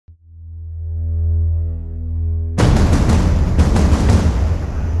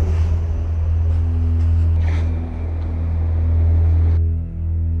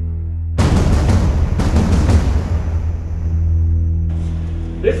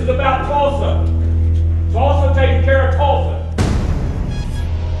is about Tulsa. Tulsa taking care of Tulsa.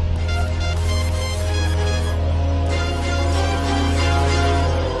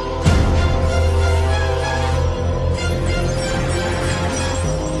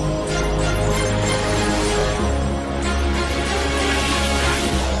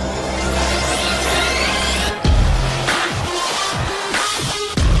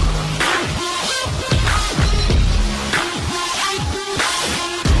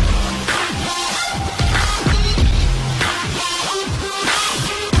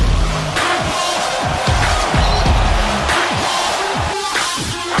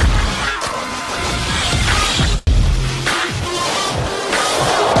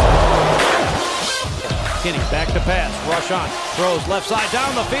 Kinney back to pass, rush on, throws left side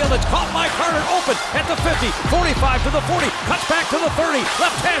down the field, it's caught by Carter, open at the 50, 45 to the 40, cuts back to the 30,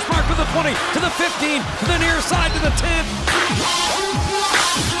 left hash mark to the 20, to the 15, to the near side to the 10.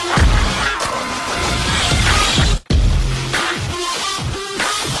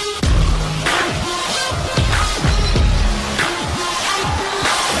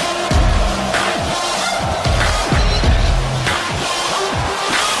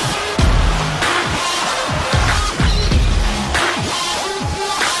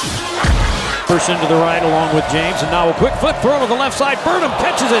 Into the right along with James, and now a quick flip throw to the left side. Burnham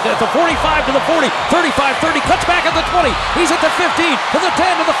catches it at the 45 to the 40, 35, 30, cuts back at the 20. He's at the 15, to the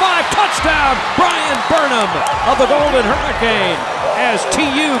 10, to the 5. Touchdown, Brian Burnham of the Golden Hurricane, as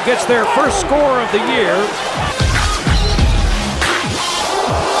TU gets their first score of the year.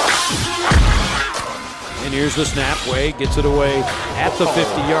 And here's the snap. Wade gets it away at the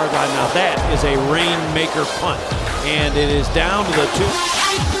 50-yard line. Now that is a rainmaker punt, and it is down to the 2.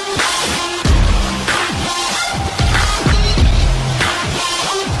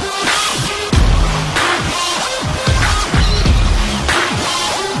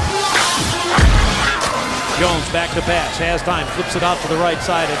 Jones back to pass, has time, flips it out to the right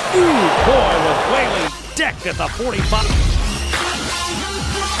side, and ooh, boy, was Whaley decked at the 45.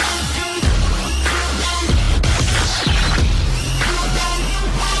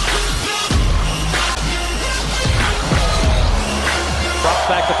 Drops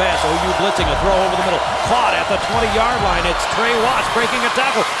back to pass, OU blitzing, a throw over the middle, caught at the 20-yard line. It's Trey Watts breaking a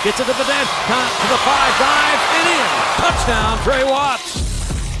tackle, gets it to the 10, to the 5, dives, and in. Touchdown, Trey Watts.